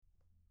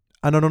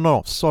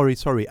No.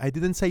 Sorry. I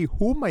didn't say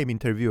whom I'm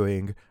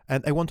interviewing,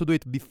 and I want to do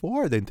it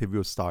before the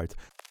interview starts.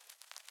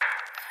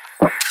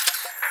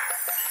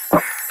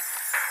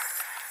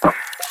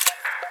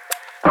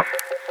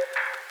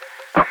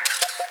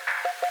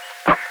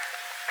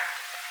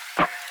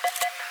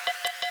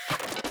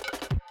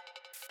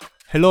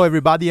 Hello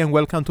everybody and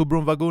welcome to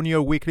Broom Wagon,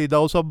 your weekly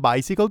dose of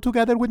bicycle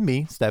together with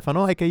me,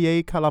 Stefano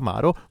aka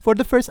Calamaro, for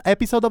the first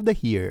episode of the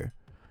year.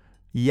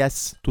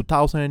 Yes,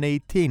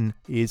 2018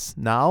 is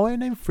now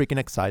and I'm freaking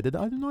excited.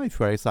 I don't know if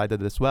you're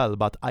excited as well,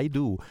 but I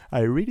do. I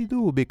really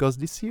do, because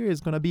this year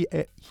is gonna be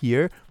a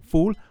year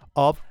full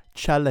of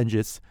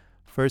challenges.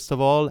 First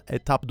of all,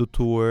 Étape du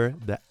Tour,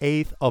 the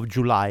 8th of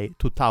July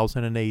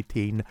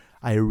 2018.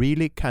 I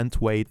really can't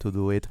wait to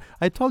do it.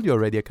 I told you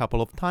already a couple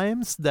of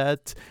times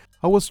that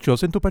I was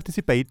chosen to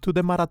participate to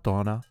the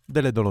Maratona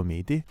delle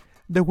Dolomiti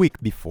the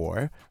week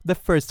before, the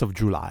 1st of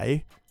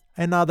July.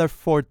 Another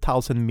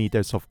 4,000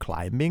 meters of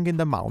climbing in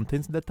the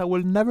mountains that I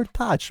will never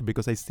touch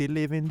because I still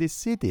live in this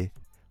city,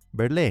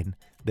 Berlin,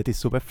 that is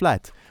super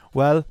flat.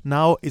 Well,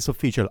 now it's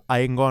official.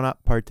 I'm gonna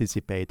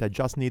participate. I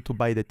just need to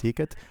buy the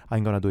ticket.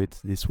 I'm gonna do it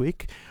this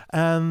week.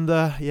 And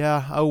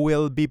I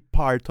will be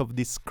part of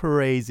this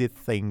crazy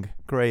thing,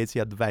 crazy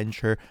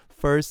adventure.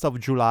 1st of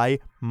July,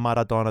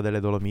 Maratona delle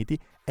Dolomiti.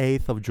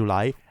 8th of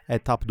July,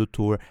 Étape du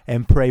Tour.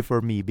 And pray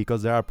for me,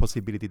 because there are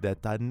possibilities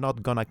that I'm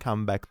not gonna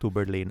come back to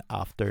Berlin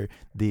after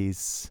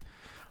this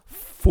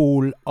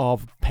full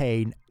of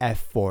pain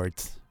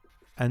effort.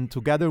 And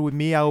together with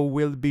me, I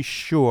will be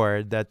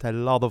sure that a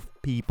lot of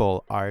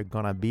people are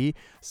gonna be,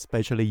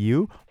 especially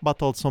you,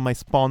 but also my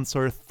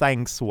sponsor.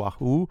 Thanks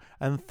Wahoo,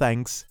 and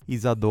thanks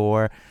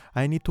Isadore.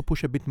 I need to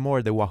push a bit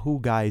more the Wahoo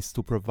guys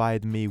to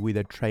provide me with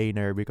a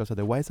trainer, because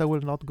otherwise I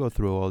will not go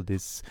through all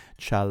this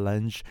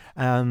challenge.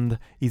 And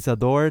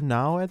Isadore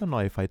now, I don't know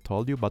if I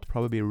told you, but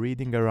probably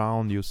reading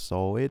around you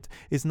saw it,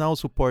 is now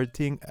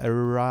supporting a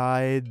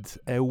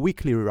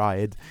weekly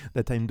ride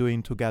that I'm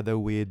doing together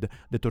with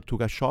the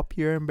Tortuga shop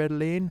here in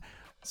Berlin.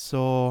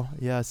 So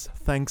yes,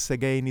 thanks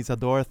again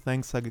Isadore,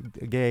 thanks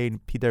again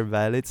Peter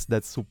Velitz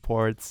that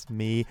supports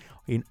me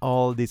in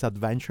all this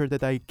adventure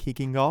that I'm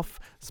kicking off,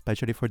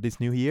 especially for this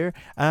new year.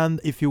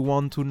 And if you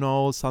want to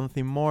know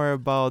something more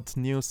about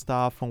new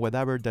stuff and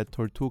whatever that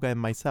Tortuga and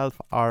myself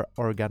are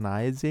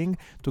organizing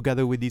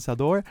together with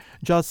Isadore,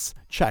 just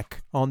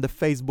check on the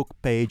Facebook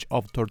page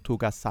of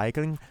Tortuga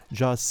Cycling.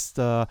 Just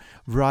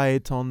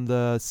write on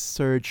the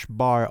search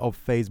bar of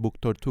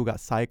Facebook Tortuga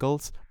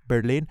Cycles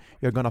Berlin.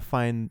 You're gonna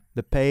find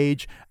the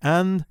page,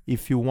 and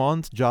if you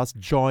want, just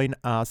join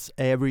us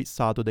every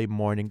Saturday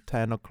morning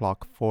 10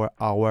 o'clock for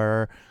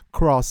our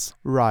cross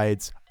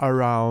rides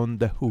around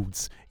the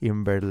hoods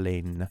in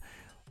Berlin.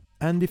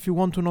 And if you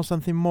want to know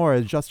something more,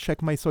 just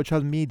check my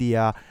social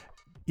media,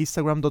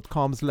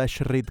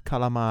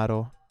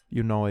 instagram.com/readcalamaro.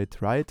 You know it,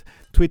 right?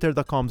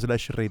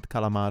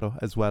 Twitter.com/readcalamaro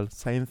as well.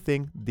 Same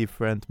thing,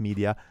 different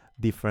media,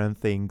 different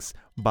things,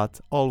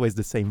 but always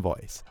the same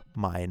voice,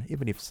 mine.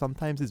 Even if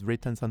sometimes it's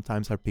written,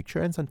 sometimes our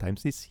picture, and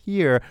sometimes it's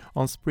here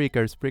on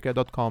Spreaker,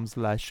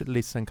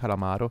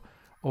 spreaker.com/listencalamaro,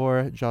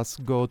 or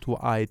just go to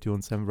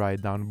iTunes and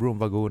write down Broom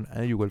Wagon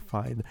and you will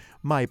find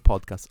my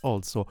podcast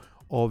also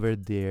over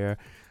there.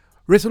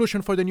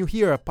 Resolution for the new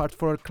year, apart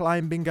from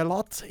climbing a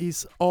lot,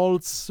 is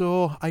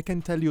also, I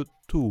can tell you,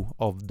 two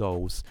of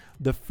those.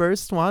 The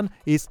first one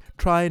is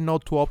try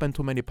not to open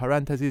too many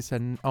parentheses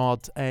and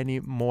not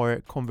any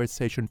more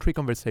conversation, tree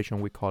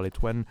conversation we call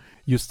it, when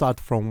you start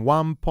from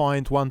one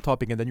point, one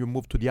topic, and then you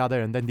move to the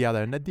other, and then the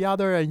other, and then the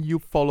other, and you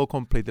follow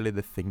completely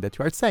the thing that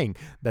you are saying.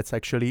 That's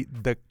actually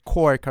the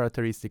core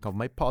characteristic of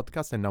my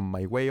podcast and of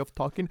my way of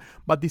talking,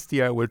 but this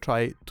year I will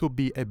try to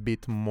be a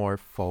bit more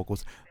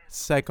focused.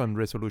 Second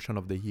resolution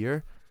of the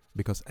year,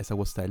 because as I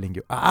was telling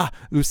you,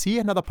 you see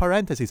another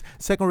parenthesis.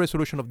 Second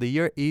resolution of the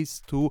year is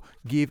to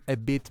give a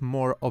bit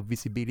more of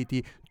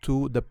visibility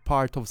to the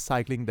part of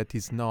cycling that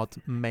is not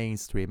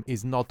mainstream,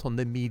 is not on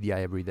the media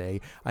every day.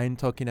 I'm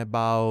talking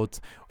about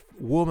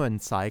women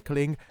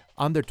cycling,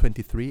 under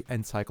 23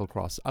 and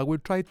cyclocross. I will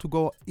try to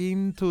go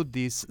into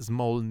these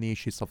small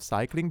niches of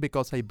cycling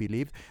because I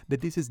believe that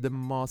this is the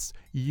most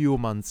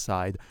human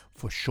side.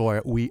 For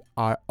sure, we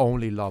are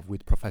only in love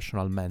with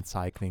professional men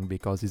cycling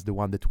because it's the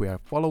one that we are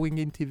following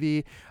in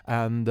TV,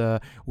 and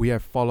we are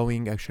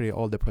following actually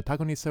all the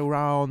protagonists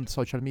around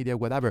social media,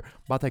 whatever.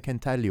 But I can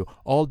tell you,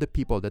 all the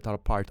people that are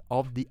part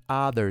of the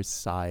other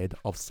side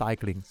of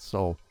cycling,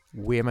 so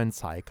women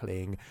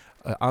cycling,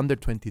 under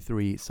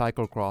 23,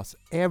 cyclocross,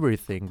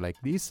 everything like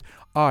this,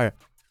 are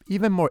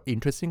even more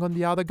interesting on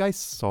the other guys.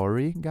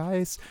 Sorry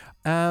guys,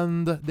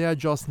 and they are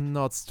just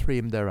not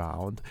streamed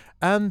around,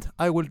 and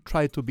I will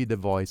try to be the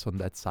voice on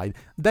that side.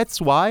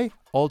 That's why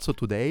also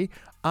today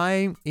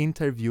I'm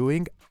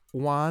interviewing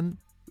one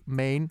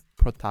main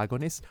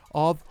protagonist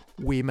of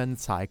women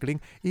cycling.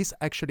 Is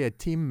actually a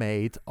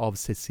teammate of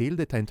Cecile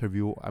that I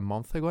interviewed a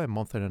month and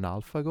a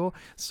half ago.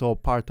 So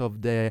part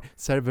of the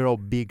Cervero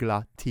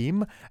Bigla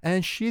team.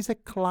 And she's a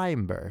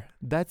climber.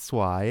 That's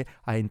why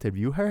I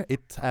interviewed her.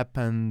 It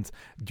happened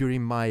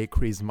during my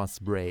Christmas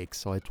break.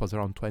 So it was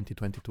around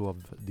 2022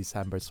 of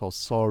December. So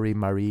sorry,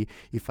 Marie,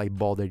 if I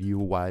bothered you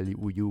while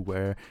you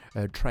were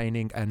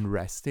training and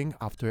resting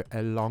after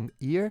a long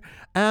year.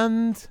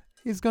 And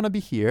he's gonna be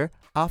here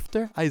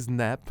after I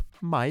snap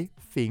my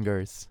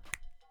fingers.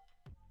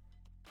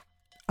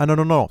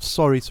 No.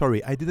 Sorry.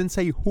 I didn't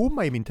say whom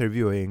I'm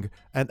interviewing.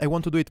 And I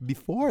want to do it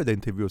before the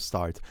interview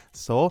starts.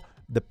 So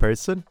the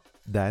person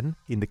then,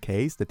 in the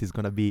case, that is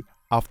gonna be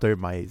after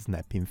my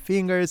snapping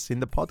fingers in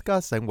the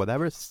podcast and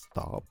whatever,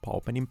 stop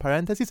opening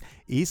parentheses,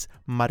 is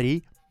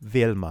Marie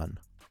Willmann.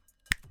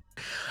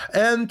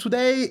 And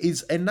today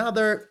is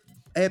another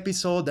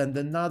episode and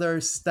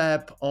another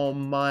step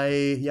on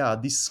my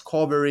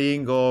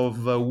discovering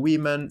of the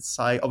women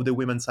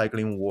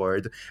cycling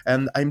world.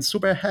 And I'm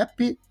super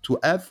happy to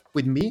have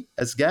with me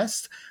as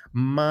guest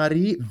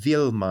Marie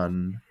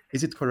Willmann.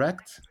 Is it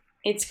correct?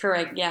 It's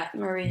correct, yeah,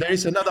 Marie. There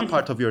is another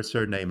part of your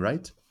surname,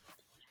 right?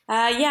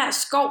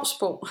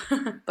 Skovsbo,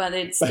 but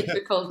it's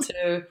difficult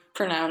to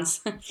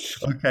pronounce.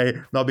 Okay,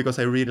 no, because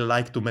I really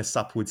like to mess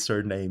up with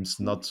surnames.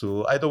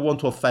 I don't want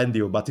to offend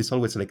you, but it's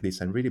always like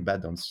this. I'm really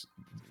bad on,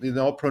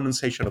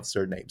 pronunciation of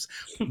surnames.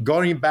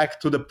 Going back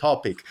to the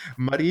topic,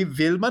 Marie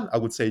Willmann, I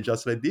would say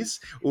just like this,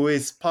 who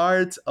is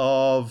part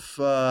of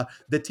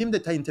the team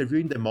that I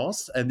interviewed the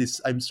most, and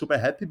I'm super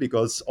happy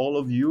because all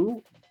of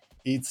you.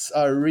 It's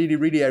a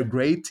really a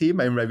great team.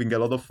 I'm having a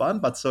lot of fun,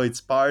 but so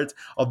it's part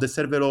of the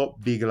Cervero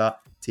Bigla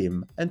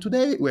team. And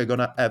today we're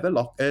gonna have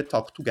a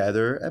talk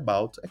together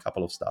about a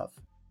couple of stuff.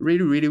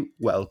 Really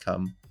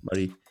welcome,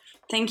 Marie.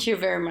 Thank you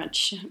very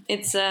much.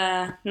 It's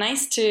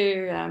nice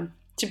to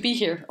be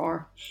here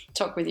or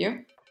talk with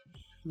you.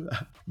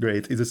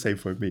 Great, it's the same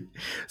for me.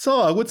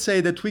 So I would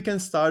say that we can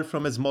start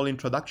from a small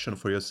introduction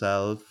for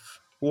yourself.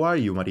 Who are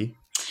you, Marie?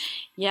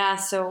 Yeah,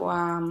 so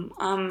I'm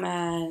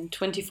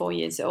 24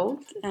 years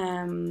old.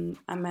 I'm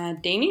a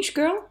Danish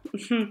girl,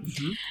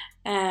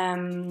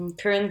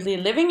 currently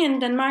living in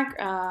Denmark,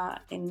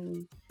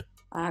 in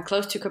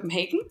close to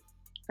Copenhagen.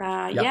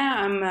 Yeah,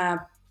 I'm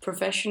a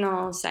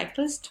professional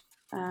cyclist,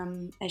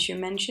 as you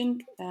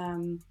mentioned,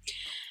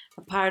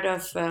 a part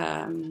of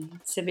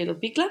Cervelo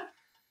Bigla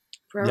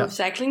pro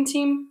cycling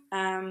team.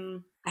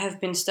 I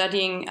have been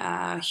studying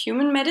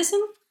human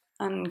medicine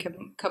on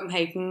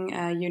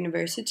Copenhagen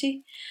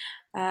University.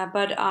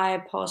 But I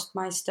paused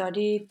my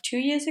study 2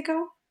 years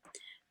ago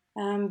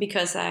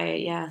because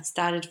I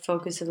started to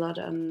focus a lot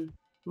on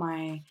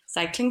my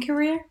cycling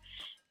career.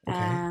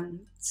 Okay.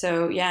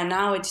 So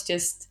now it's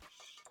just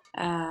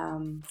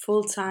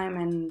full time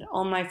and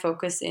all my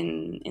focus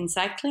in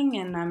cycling,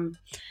 and I'm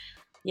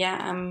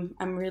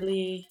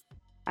really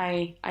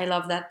I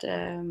love that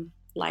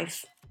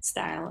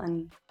lifestyle,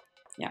 and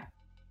yeah.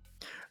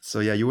 So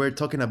you were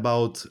talking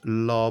about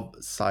love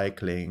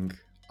cycling.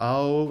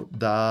 How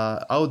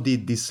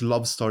did this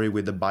love story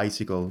with the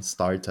bicycle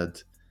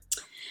started?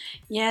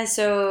 Yeah,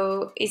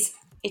 so it's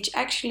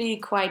actually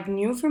quite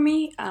new for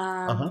me.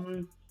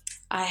 I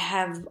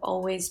have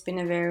always been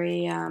a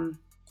very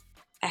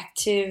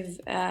active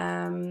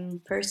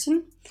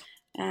person,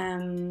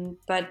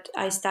 but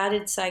I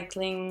started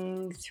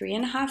cycling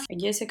 3.5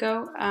 years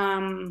ago.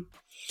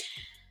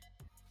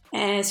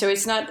 And so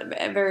it's not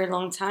a very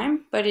long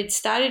time, but it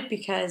started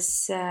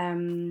because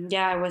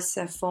I was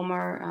a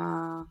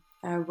former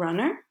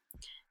runner,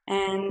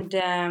 and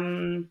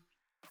I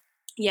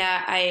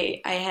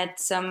had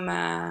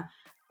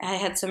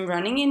some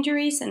running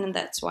injuries, and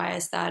that's why I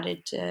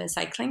started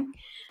cycling.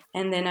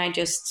 And then I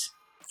just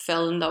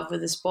fell in love with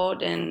the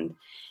sport, and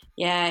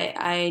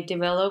I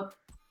developed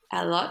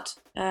a lot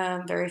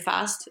very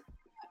fast.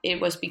 It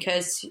was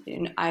because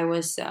I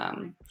was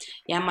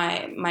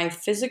my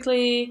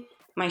physically.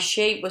 My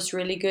shape was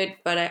really good,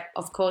 but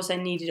of course I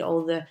needed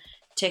all the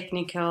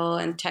technical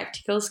and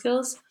tactical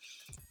skills.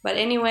 But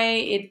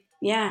anyway,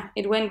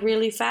 it went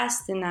really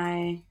fast, and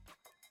I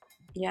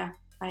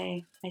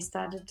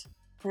started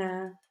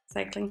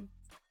cycling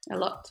a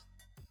lot.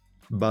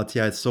 But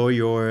so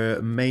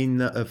your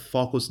main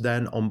focus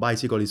then on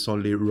bicycle is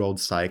only road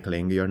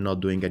cycling. You're not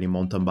doing any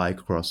mountain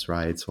bike cross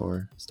rides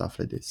or stuff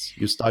like this.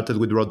 You started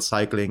with road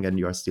cycling and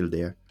you are still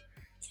there.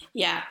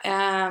 Yeah,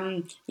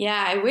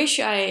 I wish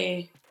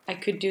I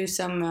could do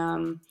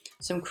some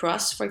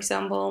cross, for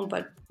example,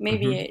 but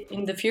maybe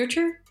in the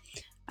future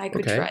I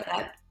could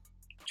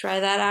try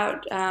that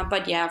out.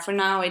 But for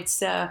now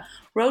it's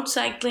road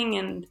cycling,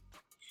 and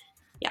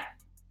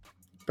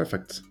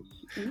perfect.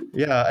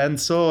 Yeah, and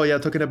so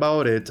talking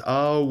about it,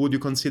 how would you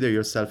consider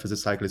yourself as a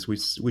cyclist?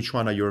 Which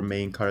one are your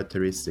main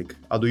characteristic?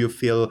 How do you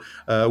feel?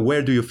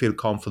 Where do you feel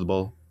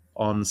comfortable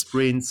on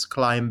sprints,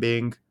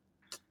 climbing,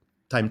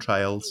 time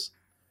trials?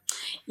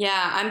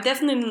 Yeah, I'm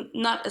definitely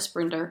not a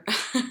sprinter.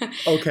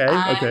 Okay.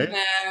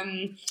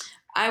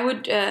 I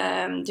would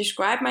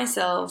describe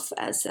myself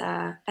as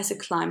a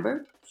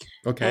climber.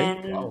 Okay.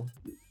 And Wow.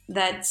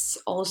 that's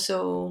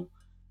also,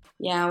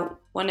 yeah,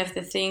 one of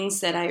the things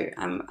that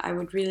I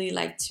would really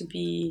like to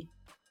be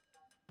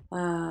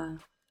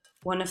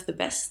one of the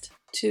best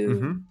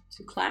Mm-hmm.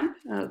 to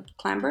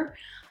climber,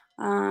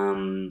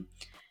 um,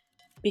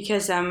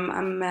 because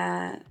I'm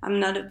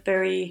not a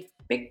very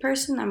big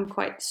person. I'm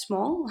quite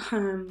small,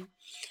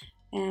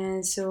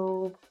 and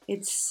so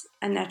it's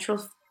a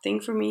natural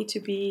thing for me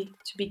to be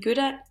good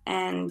at.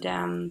 And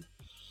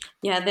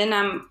yeah, then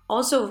I'm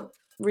also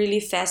really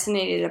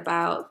fascinated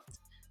about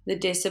the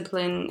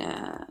discipline,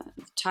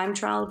 time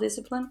trial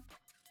discipline.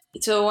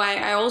 So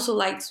I also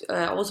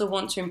also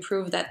want to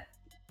improve that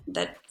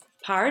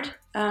part.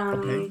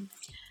 Okay.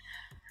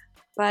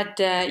 But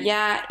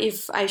yeah,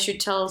 if I should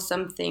tell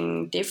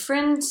something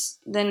different,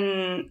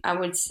 then I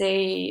would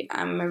say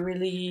I'm a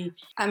really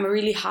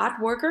hard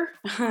worker.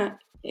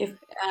 If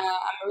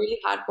I'm a really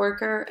hard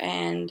worker,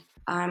 and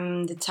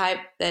I'm the type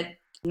that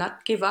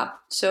not give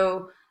up.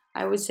 So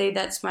I would say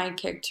that's my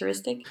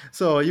characteristic.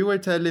 So you were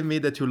telling me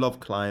that you love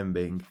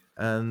climbing,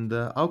 and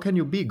how can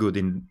you be good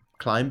in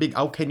climbing?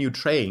 How can you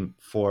train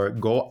for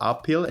go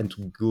uphill and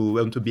to go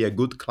and to be a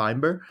good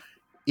climber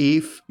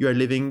if you are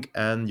living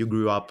and you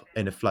grew up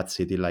in a flat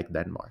city like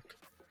Denmark?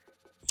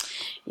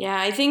 Yeah,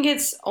 I think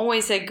it's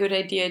always a good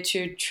idea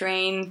to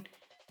train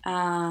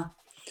uh,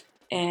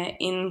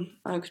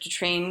 to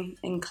train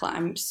in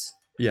climbs.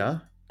 Yeah.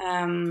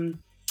 Um,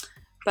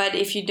 but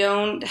if you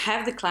don't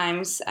have the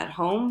climbs at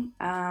home,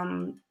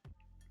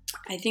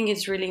 I think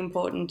it's really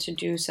important to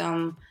do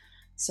some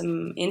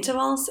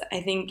intervals.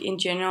 I think in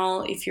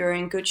general, if you're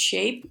in good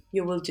shape,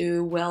 you will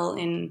do well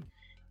in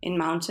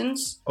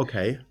mountains.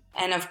 Okay.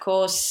 And of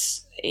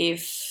course,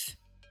 if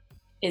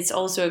it's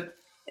also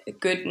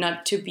good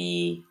not to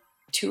be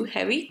too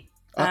heavy.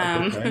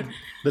 Okay.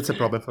 That's a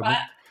problem for me.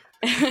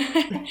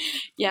 But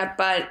yeah,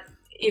 but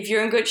if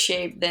you're in good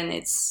shape, then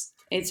it's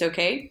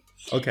okay.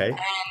 Okay.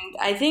 And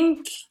I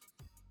think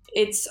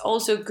it's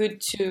also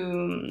good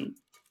to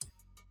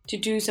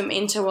do some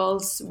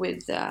intervals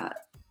with,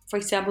 for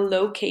example,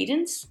 low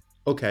cadence,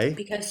 Okay.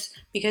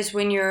 because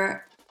when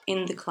you're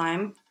in the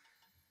climb,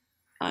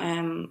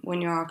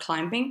 when you're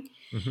climbing,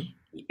 Hmm.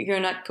 you're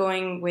not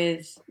going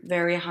with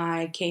very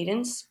high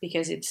cadence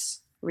because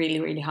it's really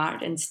really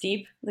hard and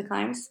steep, the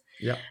climbs.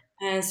 Yeah.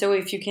 And so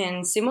if you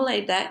can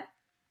simulate that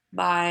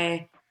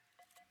by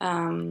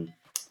um,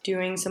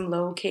 doing some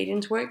low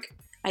cadence work,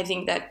 I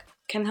think that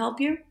can help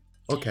you.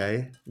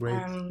 Okay. Great.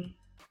 Um,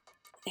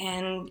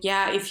 and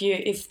yeah,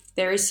 if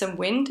there is some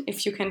wind,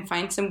 if you can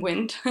find some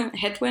wind,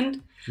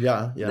 headwind,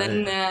 Yeah. Yeah.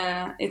 then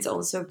Yeah. it's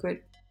also good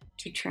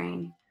to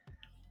train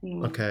in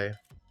wind. Okay.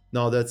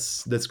 No,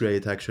 that's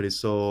great actually.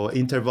 So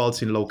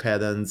intervals in low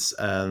cadence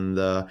and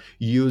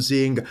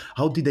using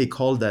how did they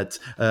call that?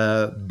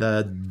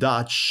 The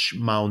Dutch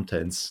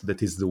mountains.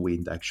 That is the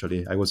wind.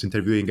 Actually, I was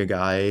interviewing a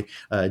guy,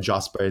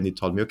 Jasper, and he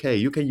told me, okay,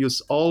 you can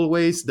use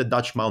always the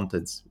Dutch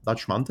mountains.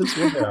 Dutch mountains?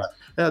 What they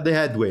are? They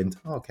had wind.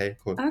 Okay,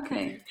 cool,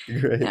 Okay, yeah,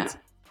 great.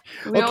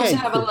 we also Okay,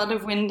 have a cool. lot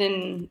of wind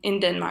in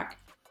Denmark.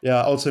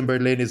 Yeah, also in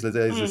Berlin is the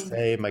Mm.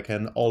 same. I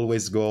can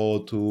always go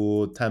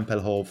to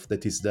Tempelhof,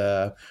 that is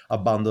the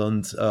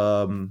abandoned,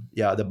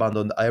 the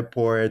abandoned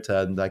airport,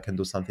 and I can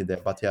do something there.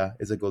 But yeah,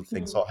 it's a good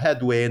thing. Mm. So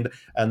headwind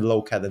and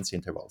low cadence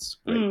intervals,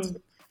 great. Mm.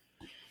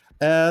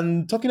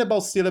 And talking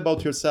about still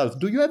about yourself,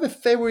 do you have a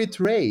favorite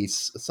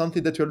race,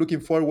 something that you're looking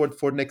forward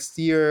for next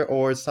year,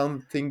 or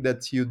something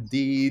that you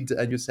did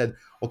and you said,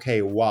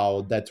 okay,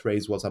 wow, that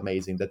race was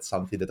amazing. That's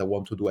something that I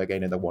want to do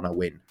again and I want to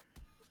win.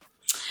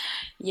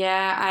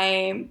 Yeah,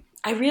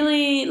 I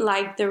really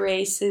like the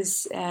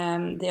races,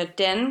 the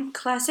Den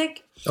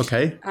Classic,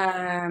 Okay,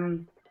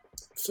 um,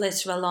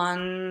 Fles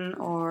Wallon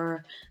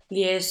or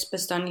Liège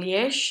Bastogne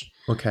Liège,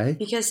 okay,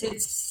 because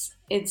it's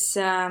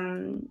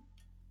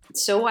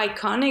so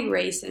iconic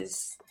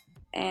races,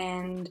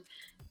 and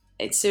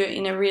it's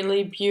in a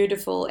really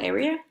beautiful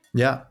area.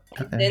 yeah.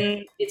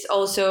 Then it's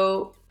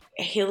also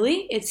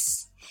hilly.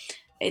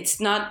 It's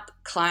not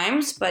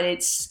climbs, but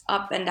it's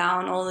up and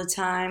down all the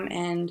time.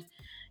 And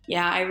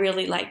yeah, I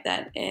really like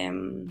that.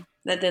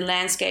 That the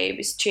landscape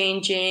is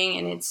changing,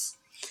 and it's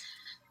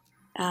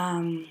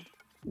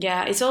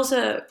yeah, it's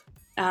also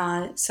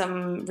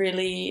some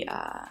really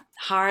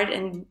hard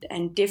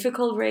and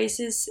difficult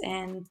races,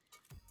 and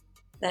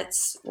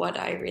that's what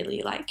I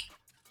really like.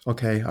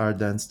 Okay,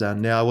 Ardennes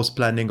then. Yeah, I was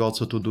planning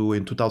also to do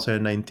in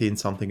 2019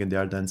 something in the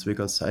Ardennes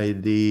because I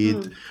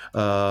did,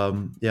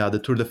 Mm. the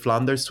Tour de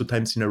Flanders 2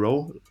 times in a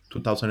row,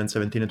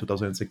 2017 and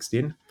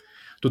 2016.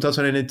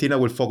 2018 I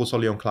will focus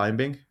only on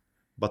climbing,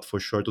 but for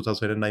sure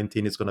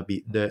 2019 is gonna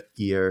be the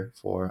year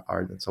for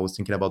Ardennes. I was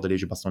thinking about the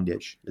Liège Bastogne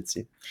Liège. Let's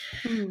see.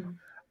 Mm.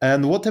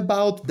 And what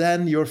about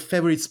then your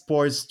favorite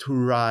sports to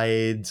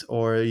ride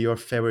or your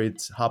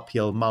favorite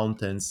uphill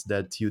mountains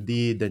that you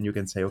did? And you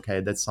can say, okay,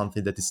 that's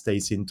something that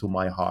stays into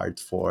my heart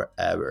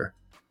forever.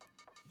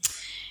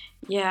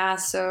 Yeah,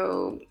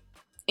 so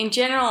in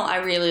general, I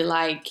really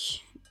like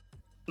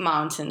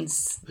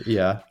mountains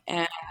Yeah.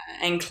 uh,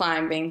 and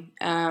climbing.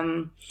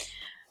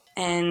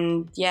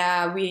 and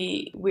yeah,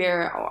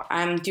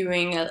 I'm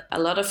doing a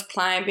lot of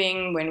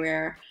climbing when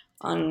we're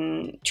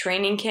on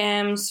training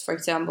camps, for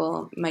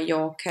example,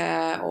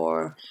 Mallorca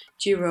or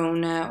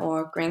Girona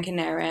or Gran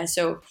Canaria.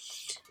 So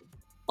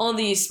all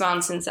these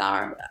mountains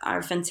are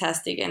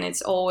fantastic, and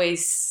it's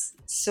always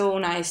so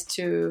nice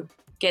to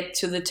get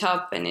to the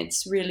top, and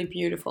it's really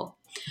beautiful.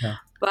 Yeah.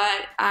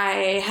 But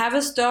I have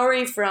a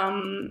story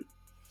from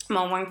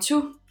Mont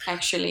Ventoux,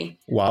 actually.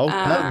 Wow,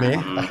 tell me.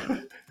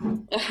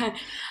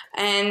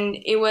 And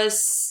it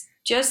was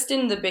just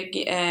in the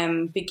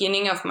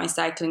beginning of my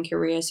cycling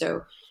career.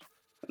 So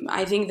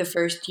I think the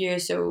first year.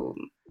 So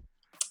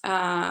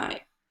I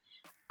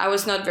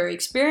was not very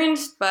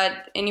experienced,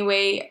 but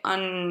anyway,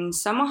 on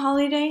summer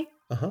holiday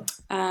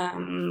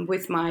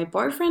with my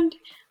boyfriend,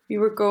 we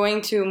were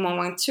going to Mont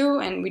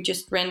Ventoux, and we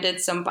just rented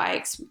some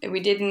bikes. I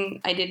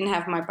didn't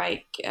have my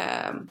bike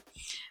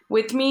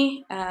with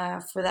me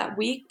for that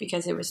week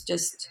because it was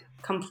just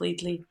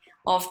completely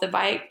off the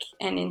bike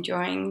and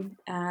enjoying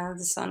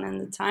the sun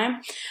and the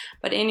time.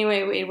 But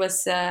anyway, it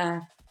was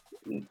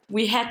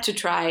we had to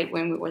try it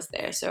when we was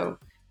there. So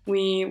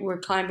we were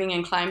climbing,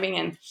 and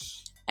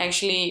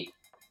actually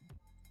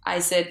I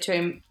said to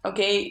him,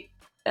 "Okay,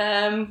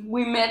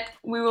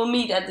 we will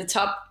meet at the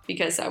top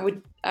because I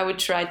would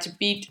try to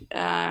beat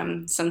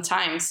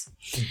sometimes."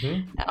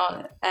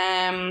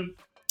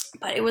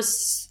 But it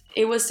was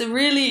a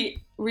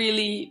really,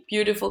 really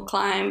beautiful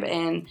climb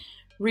and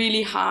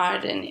really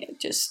hard, and it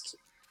just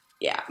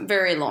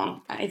very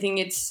long. I think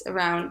it's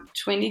around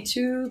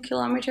 22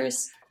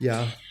 kilometers.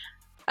 Yeah.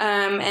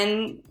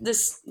 And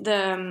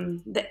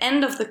the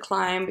end of the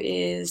climb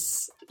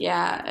is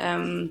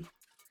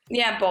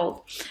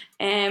bold.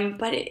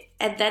 But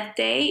at that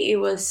day it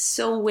was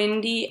so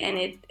windy, and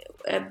it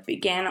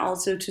began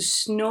also to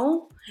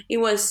snow. It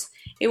was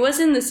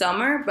in the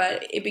summer,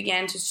 but it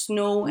began to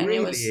snow, and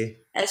it was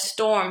a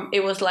storm.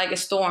 It was like a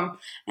storm,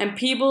 and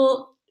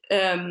people,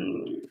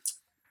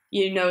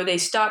 they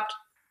stopped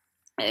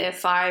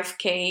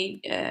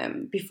 5K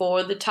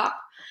before the top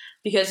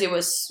because it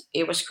was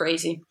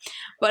crazy.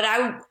 But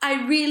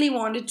I really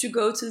wanted to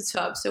go to the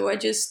top, so I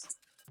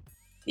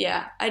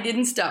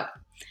didn't stop.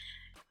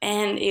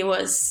 And it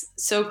was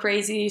so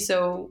crazy,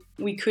 so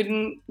we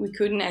couldn't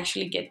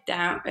actually get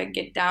down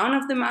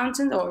of the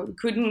mountain, or we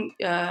couldn't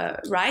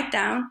ride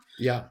down,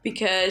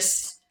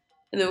 because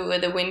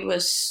the wind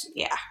was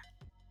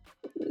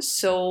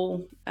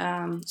so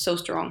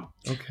strong.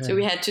 Okay. So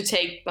we had to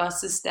take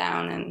buses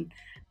down,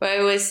 but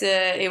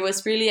it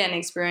was really an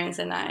experience,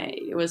 and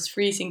it was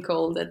freezing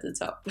cold at the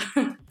top.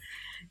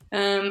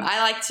 I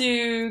like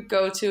to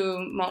go to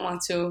Mont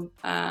Ventoux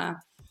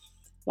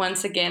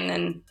once again,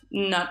 and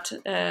not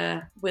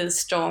with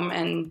storm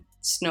and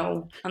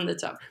snow on the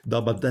top. No,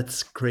 but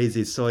that's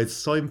crazy. So it's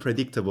so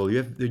unpredictable.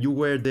 You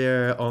were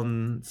there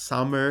on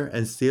summer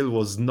and still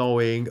was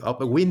snowing.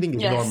 Winding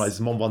is normal. It's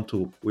Mont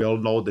Ventoux. We all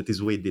know that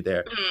it's windy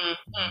there.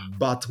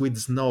 But with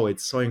snow,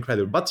 it's so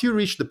incredible. But you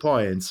reached the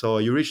point. So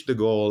you reached the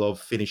goal of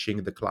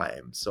finishing the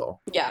climb. So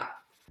yeah.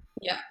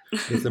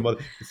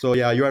 So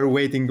you are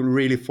waiting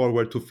really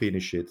forward to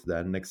finish it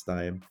then next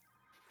time.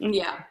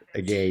 Yeah.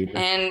 Again.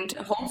 And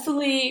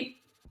hopefully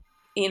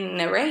in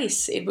a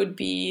race, it would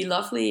be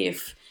lovely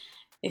if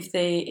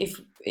they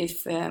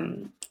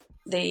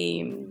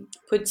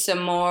put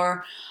some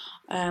more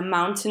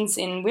mountains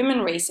in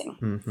women racing.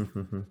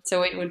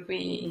 So it would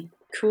be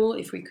cool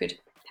if we could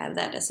have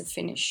that as a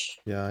finish.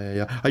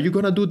 Yeah. Are you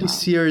gonna do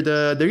this year?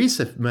 There is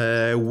a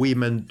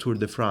women Tour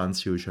de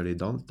France usually,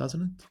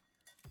 doesn't it?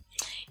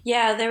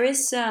 Yeah, there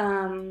is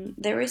 1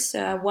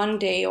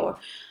 day or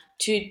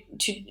two.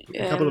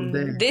 A couple of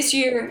days. This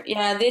year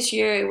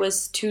it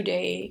was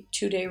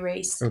 2-day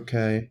race.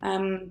 Okay.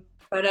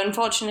 But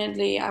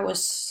unfortunately, I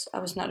was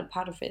not a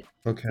part of it.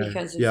 Okay.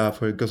 Because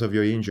of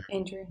your injury.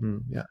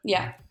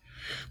 Yeah.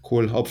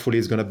 Cool. Hopefully,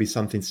 it's gonna be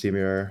something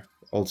similar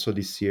also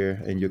this year,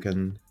 and you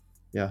can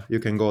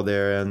go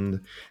there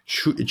and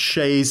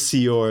chase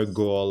your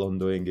goal on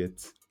doing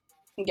it.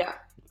 Yeah.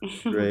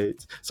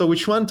 Great. So,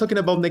 talking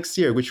about next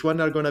year, which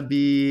one are gonna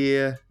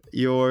be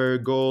your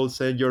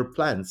goals and your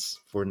plans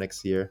for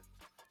next year?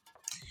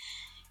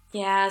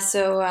 Yeah.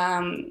 So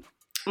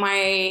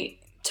my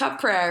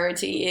top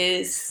priority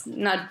is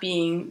not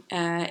being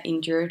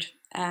injured.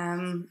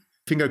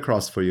 Finger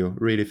crossed for you,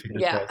 really finger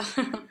crossed.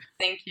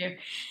 Thank you.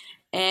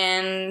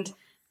 And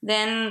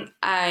then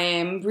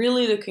I'm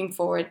really looking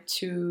forward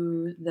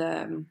to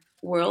the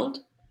World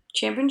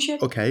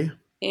Championship. Okay.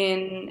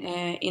 In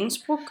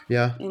Innsbruck.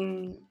 Yeah.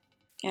 In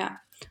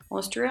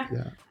Austria.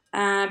 Yeah.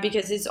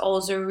 Because it's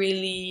also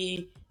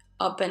really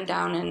up and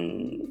down,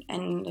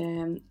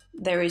 and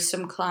there is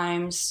some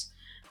climbs,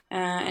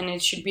 and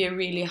it should be a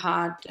really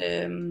hard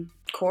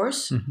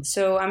course. Mm-hmm.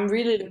 So I'm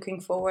really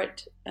looking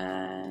forward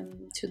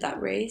to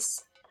that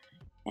race.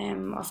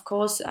 Of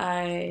course,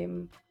 I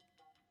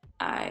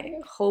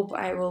hope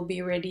I will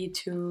be ready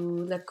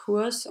to La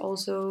Course,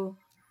 also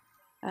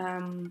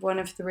one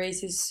of the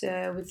races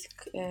with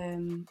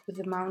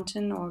the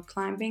mountain or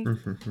climbing.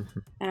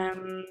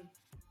 Mm-hmm.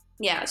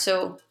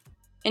 So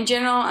in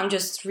general, I'm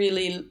just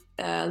really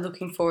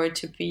looking forward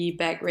to be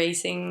back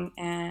racing.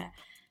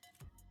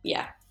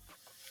 Yeah,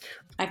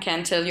 I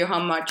can't tell you how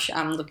much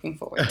I'm looking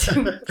forward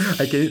to.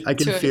 I can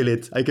to feel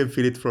it. I can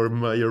feel it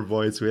from your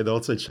voice. We had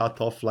also a chat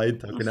offline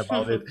talking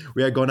about it.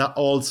 We are gonna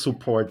all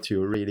support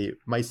you, really,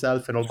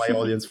 myself and all my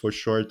audience for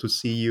sure, to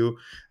see you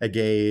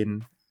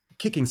again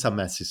kicking some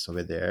asses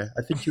over there.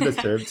 I think you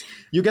deserved.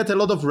 You get a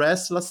lot of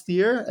rest last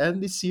year,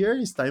 and this year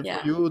it's time for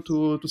yeah, you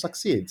to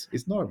succeed.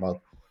 It's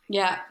normal.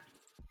 yeah.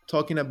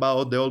 Talking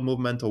about the whole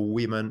movement of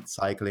women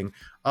cycling,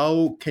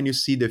 how can you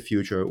see the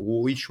future?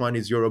 Which one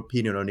is your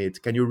opinion on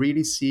it? Can you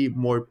really see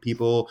more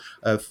people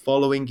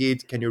following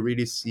it? Can you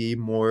really see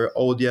more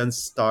audience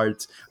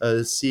start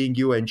seeing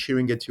you and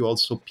cheering at you?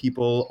 Also,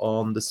 people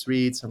on the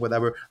streets and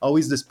whatever. How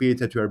is the spirit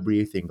that you are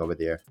breathing over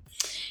there?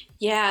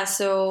 Yeah,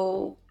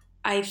 so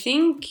I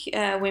think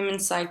women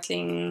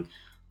cycling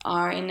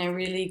are in a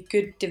really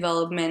good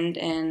development,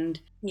 and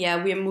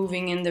yeah, we're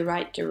moving in the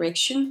right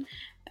direction.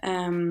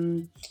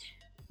 Um,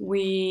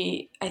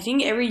 I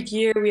think every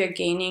year we are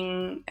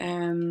gaining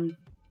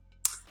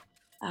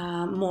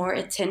more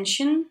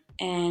attention,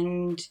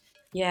 and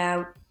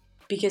yeah,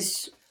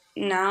 because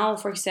now,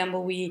 for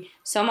example, we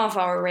some of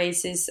our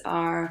races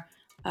are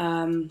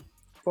um,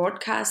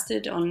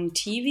 broadcasted on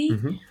TV.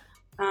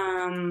 Hmm.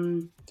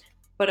 Um,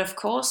 but of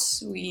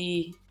course,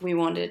 we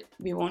wanted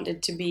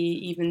to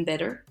be even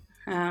better,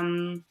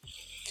 um,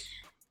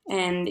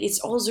 and it's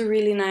also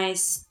really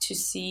nice to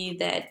see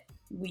that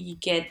we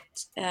get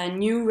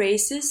new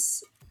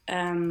races.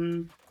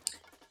 Um,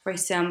 for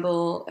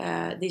example,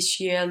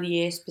 this year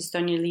Liège,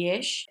 Bastogne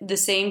Liège, the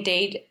same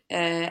date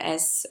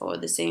as, or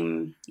the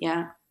same,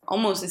 yeah,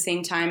 almost the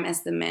same time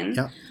as the men.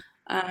 Yeah.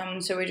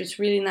 So it was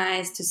really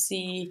nice to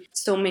see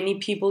so many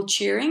people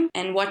cheering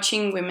and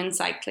watching women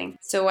cycling.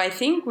 So I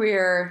think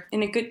we're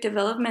in a good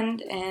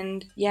development,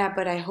 and yeah,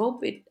 but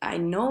I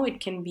know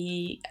it can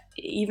be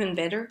even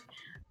better.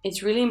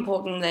 It's really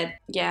important that,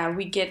 yeah,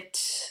 we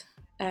get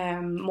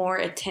more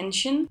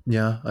attention.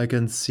 Yeah, I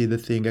can see the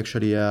thing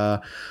actually.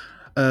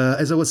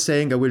 As I was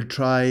saying, I will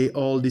try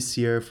all this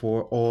year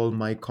for all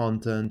my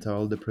content,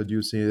 all the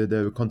producing,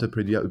 the content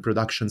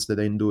productions that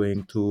I'm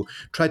doing, to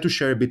try to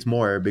share a bit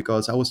more,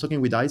 because I was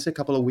talking with Isaac a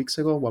couple of weeks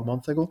ago, 1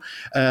 month ago,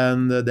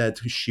 and that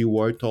she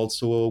worked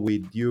also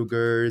with you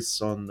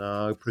girls on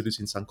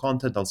producing some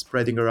content, on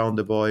spreading around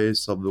the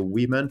voice of the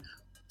women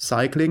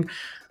cycling.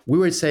 We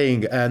were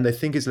saying, and I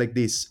think it's like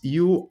this: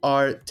 you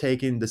are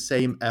taking the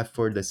same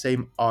effort, the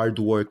same hard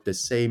work, the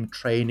same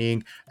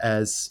training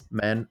as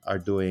men are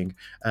doing.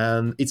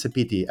 And it's a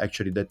pity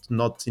actually that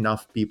not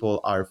enough people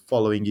are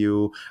following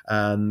you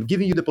and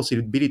giving you the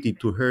possibility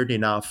to earn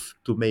enough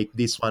to make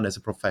this one as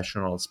a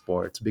professional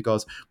sport,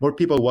 because more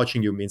people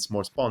watching you means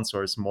more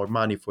sponsors, more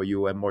money for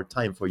you, and more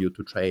time for you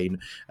to train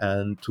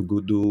and to go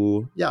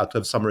do, yeah, to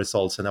have some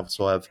results and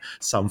also have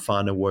some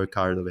fun and work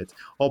hard of it.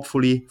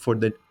 Hopefully for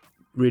the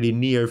really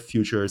near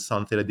future,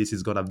 something like this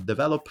is going to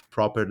develop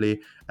properly,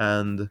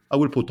 and I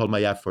will put all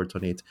my effort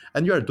on it.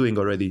 And you are doing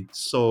already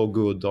so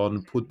good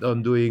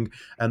on doing,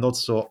 and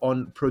also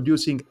on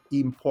producing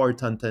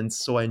important and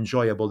so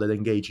enjoyable and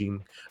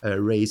engaging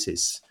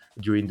races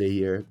during the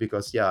year,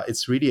 because yeah,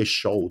 it's really a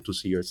show to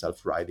see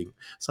yourself riding,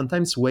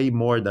 sometimes way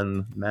more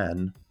than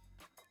men,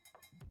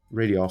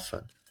 really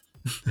often.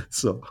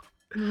 So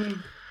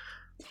Mhm.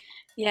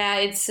 Yeah,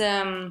 it's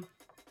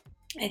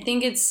I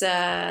think it's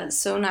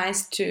so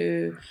nice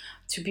to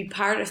be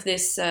part of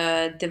this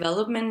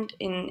development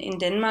in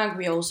Denmark.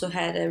 We also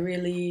had a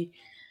really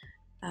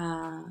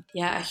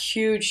yeah, a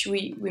huge,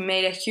 we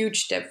made a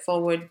huge step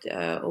forward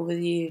over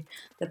the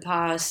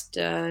past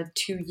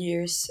 2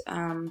 years,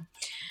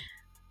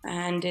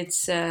 and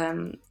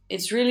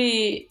it's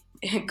really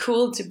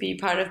cool to be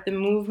part of the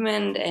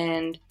movement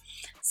and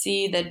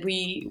see that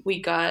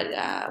we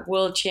got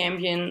world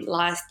champion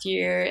last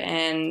year,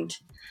 and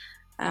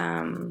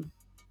um,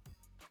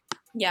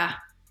 yeah,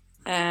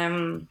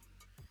 um,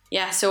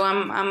 yeah. So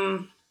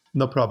I'm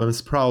no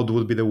problems, proud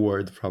would be the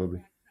word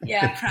probably.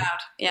 yeah, proud.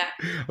 Yeah.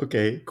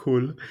 Okay,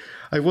 cool.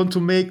 I want to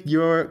make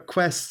your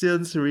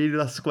questions, really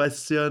last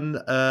question,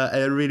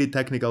 a really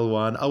technical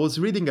one. I was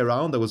reading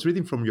around, I was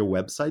reading from your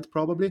website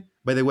probably.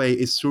 By the way,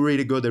 it's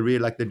really good. I really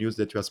like the news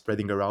that you are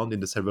spreading around in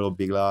the Cervelo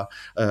Bigla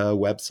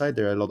website.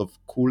 There are a lot of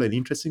cool and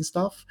interesting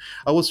stuff.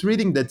 I was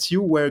reading that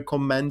you were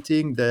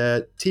commenting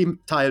the team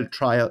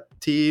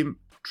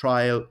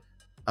trial.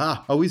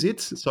 Ah, how is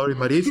it? Sorry,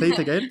 Marie, say it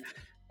again.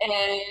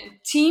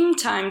 Team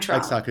time trial.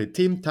 Exactly,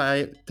 team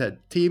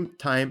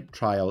time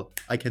trial.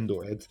 I can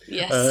do it.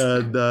 Yes.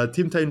 The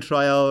team time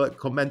trial,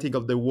 commenting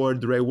of the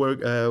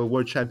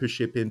World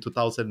Championship in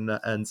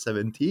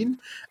 2017,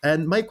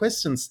 and my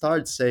question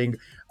starts saying,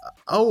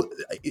 how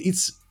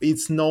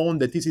it's known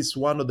that this is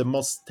one of the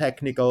most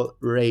technical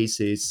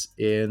races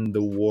in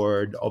the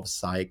world of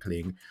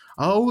cycling.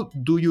 How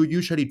do you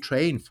usually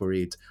train for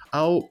it?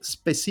 How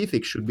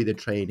specific should be the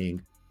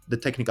training, the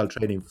technical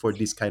training for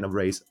this kind of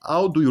race?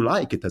 How do you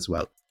like it as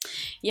well?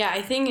 Yeah,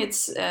 I think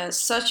it's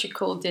such a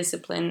cool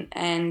discipline,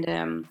 and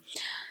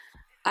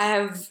I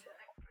have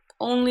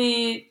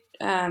only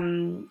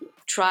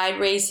tried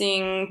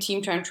racing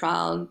team time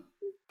trial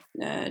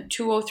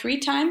 2 or 3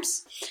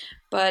 times,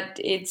 but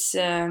it's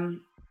a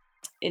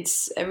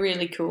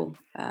really cool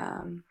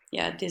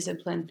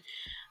discipline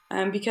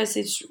because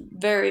it's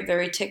very,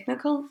 very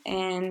technical,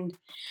 and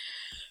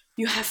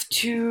you have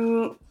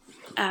to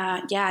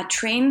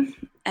train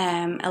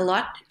a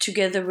lot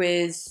together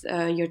with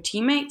your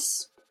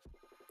teammates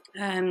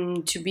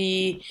to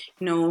be,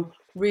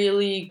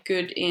 really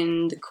good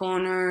in the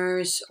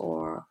corners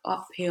or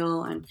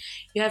uphill, and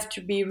you have to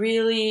be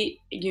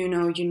really,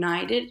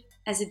 united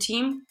as a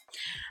team.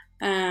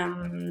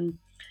 And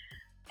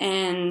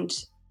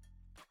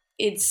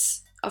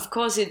it's, of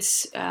course,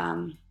 it's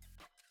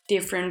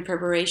different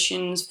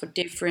preparations for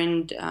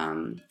different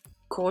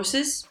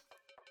courses,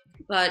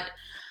 but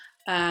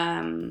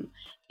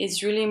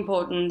it's really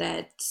important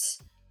that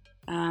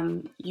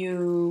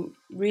you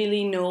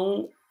really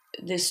know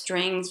the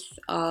strength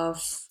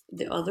of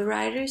the other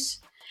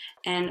riders,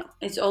 and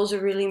it's also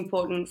really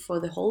important for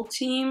the whole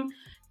team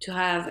to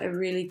have a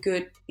really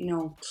good,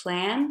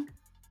 plan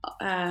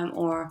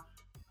or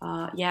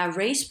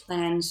race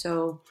plan.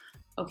 So,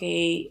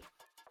 okay,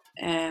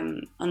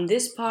 on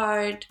this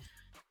part,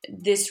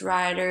 this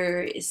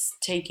rider is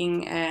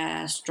taking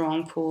a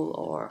strong pull,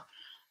 or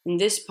in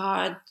this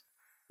part,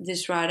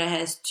 this rider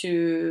has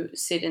to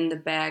sit in the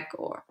back,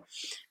 or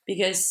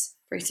because,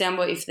 for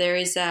example, if there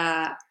is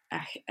a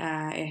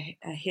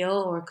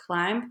hill or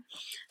climb,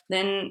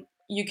 then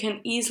you can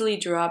easily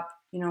drop,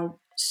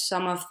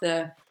 some of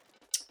the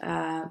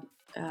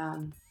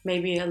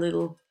maybe a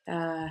little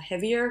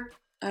heavier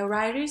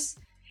riders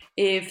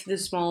if the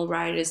small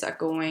riders are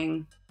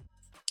going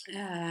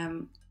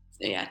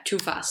too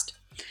fast.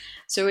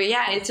 So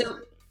it's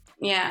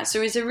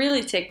a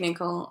really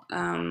technical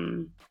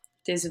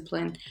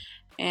discipline,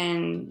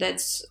 and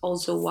that's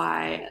also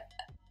why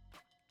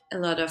a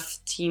lot of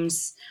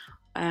teams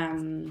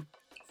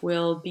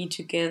will be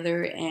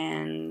together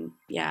and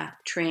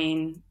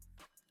train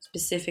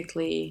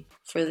specifically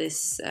for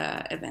this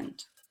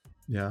event.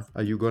 Yeah,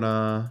 are you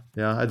gonna?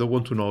 Yeah, I don't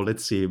want to know.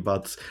 Let's see,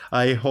 but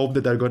I hope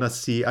that I'm gonna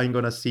see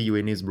you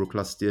in Innsbruck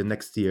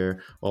next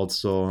year,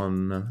 also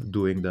on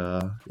doing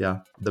the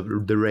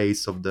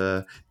race of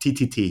the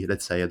TTT.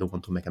 Let's say I don't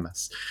want to make a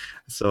mess,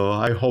 so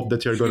I hope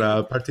that you're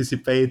gonna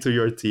participate to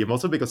your team.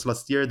 Also because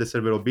last year the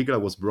Cervelo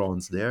Bigla was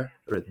bronze there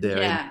in the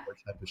World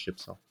Championship.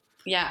 So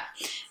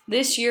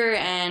this year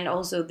and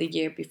also the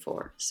year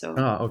before. So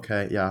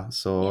okay,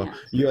 so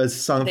you as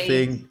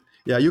something.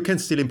 Yeah, you can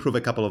still improve a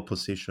couple of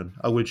positions.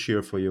 I will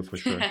cheer for you for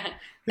sure.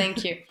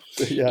 Thank you.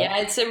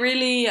 It's a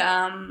really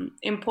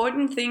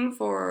important thing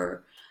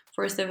for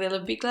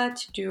Cervelo Bigla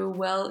to do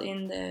well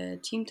in the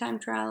team time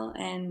trial,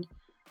 and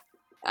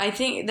I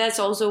think that's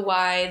also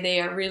why they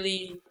are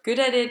really good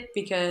at it,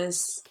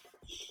 because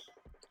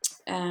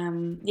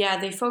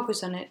they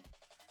focus on it.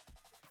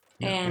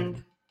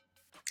 And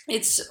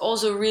it's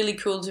also really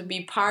cool to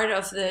be part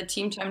of the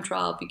team time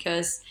trial,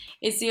 because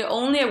it's the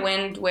only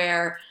event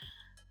where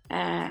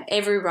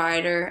every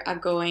rider are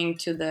going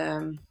to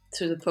the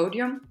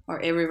podium, or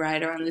every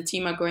rider on the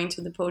team are going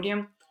to the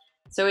podium.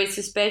 So it's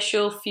a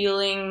special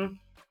feeling.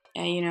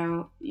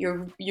 You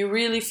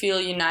really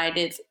feel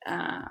united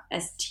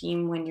as a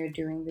team when you're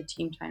doing the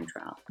team time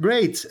trial.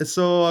 Great.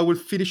 So I will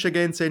finish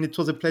again saying it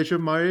was a pleasure,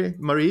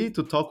 Marie,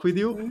 to talk with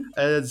you. Mm-hmm.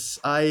 As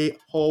I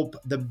hope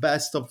the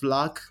best of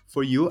luck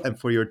for you and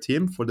for your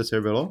team for the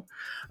Cervelo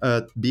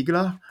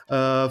Bigla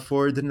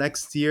for the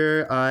next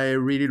year. I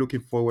really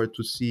looking forward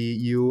to see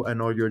you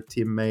and all your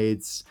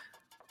teammates.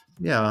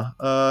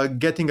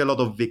 Getting a lot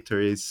of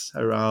victories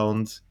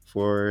around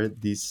for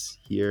this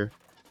year.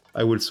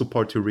 I will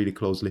support you really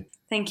closely.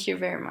 Thank you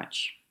very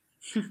much.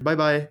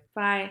 Bye-bye.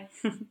 Bye.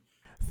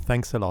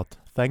 Thanks a lot,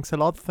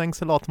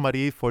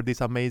 Marie, for this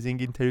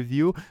amazing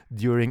interview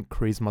during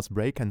Christmas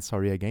break. And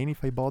sorry again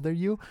if I bother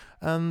you.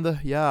 And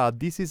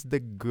this is the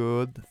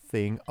good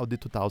thing of the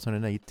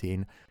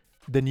 2018,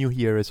 the New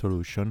Year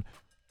resolution.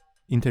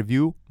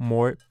 Interview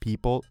more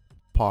people,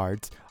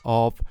 parts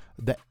of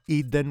the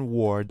hidden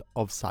world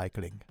of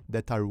cycling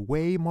that are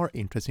way more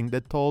interesting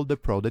than all the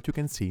pro that you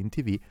can see in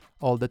TV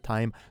all the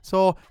time.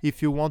 So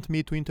if you want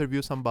me to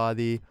interview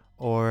somebody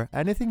or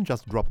anything,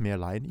 just drop me a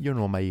line. You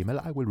know my email.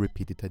 I will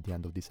repeat it at the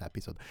end of this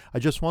episode. I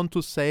just want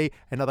to say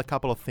another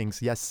couple of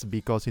things. Yes,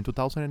 because in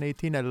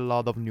 2018, a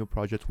lot of new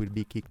projects will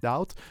be kicked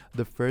out.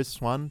 The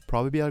first one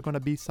probably are going to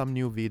be some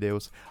new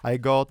videos I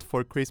got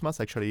for Christmas.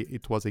 Actually,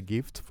 it was a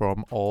gift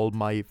from all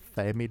my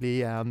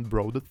family and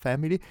broader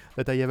family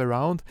that I have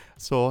around.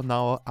 So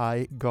now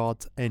I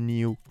got a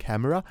new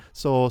camera.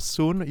 So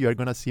soon you're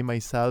going to see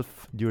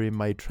myself during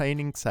my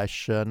training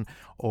session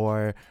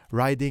or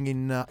riding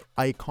in an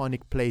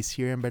iconic place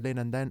here in Berlin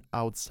and then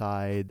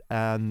outside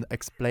and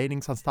explaining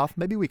some stuff.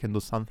 Maybe we can do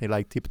something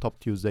like Tip Top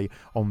Tuesday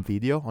on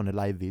video, on a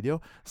live video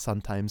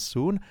sometime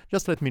soon.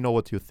 Just let me know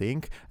what you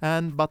think.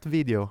 But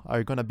video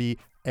are gonna be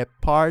a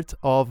part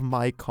of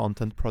my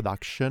content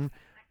production.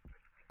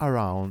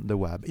 around the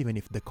web, even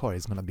if the core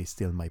is gonna be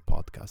still my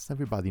podcast.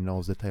 Everybody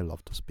knows that I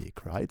love to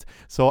speak, right?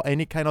 So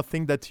any kind of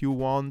thing that you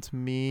want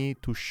me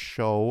to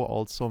show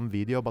also on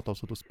video, but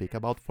also to speak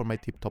about for my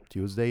Tip Top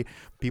Tuesday,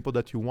 people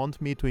that you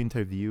want me to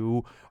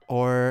interview,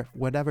 or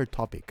whatever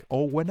topic,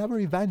 or whatever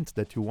event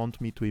that you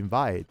want me to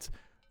invite,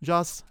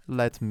 just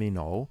let me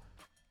know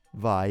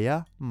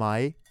via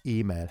my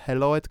email,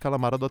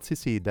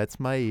 hello@calamaro.cc, that's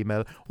my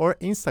email, or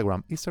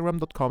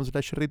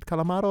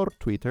instagram.com/readcalamaro, or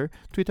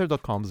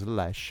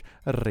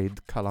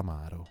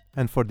twitter.com/readcalamaro.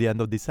 And for the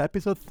end of this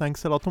episode,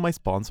 thanks a lot to my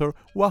sponsor,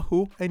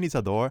 Wahoo and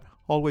Isador,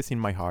 always in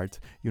my heart,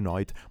 you know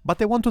it.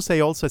 But I want to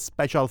say also a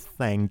special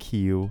thank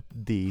you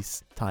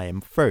this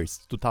time.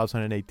 First,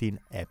 2018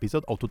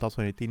 episode, or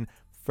 2018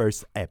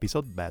 first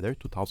episode, better,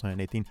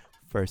 2018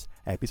 first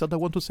episode. I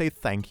want to say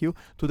thank you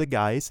to the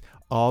guys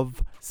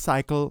of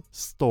Cycle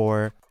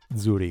Store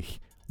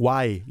Zurich.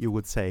 Why, you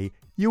would say?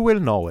 You will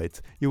know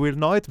it. You will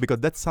know it because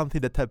that's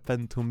something that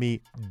happened to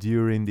me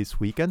during this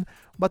weekend,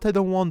 but I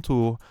don't want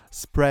to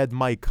spread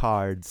my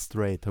cards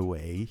straight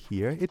away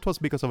here. It was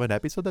because of an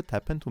episode that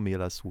happened to me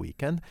last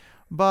weekend,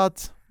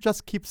 but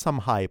just keep some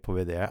hype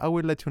over there. I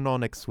will let you know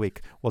next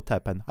week what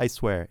happened. I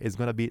swear, it's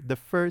gonna be the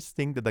first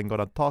thing that I'm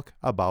gonna talk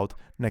about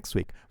next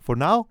week. For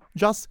now,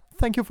 just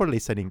thank you for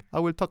listening.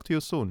 I will talk to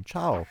you soon.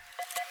 Ciao.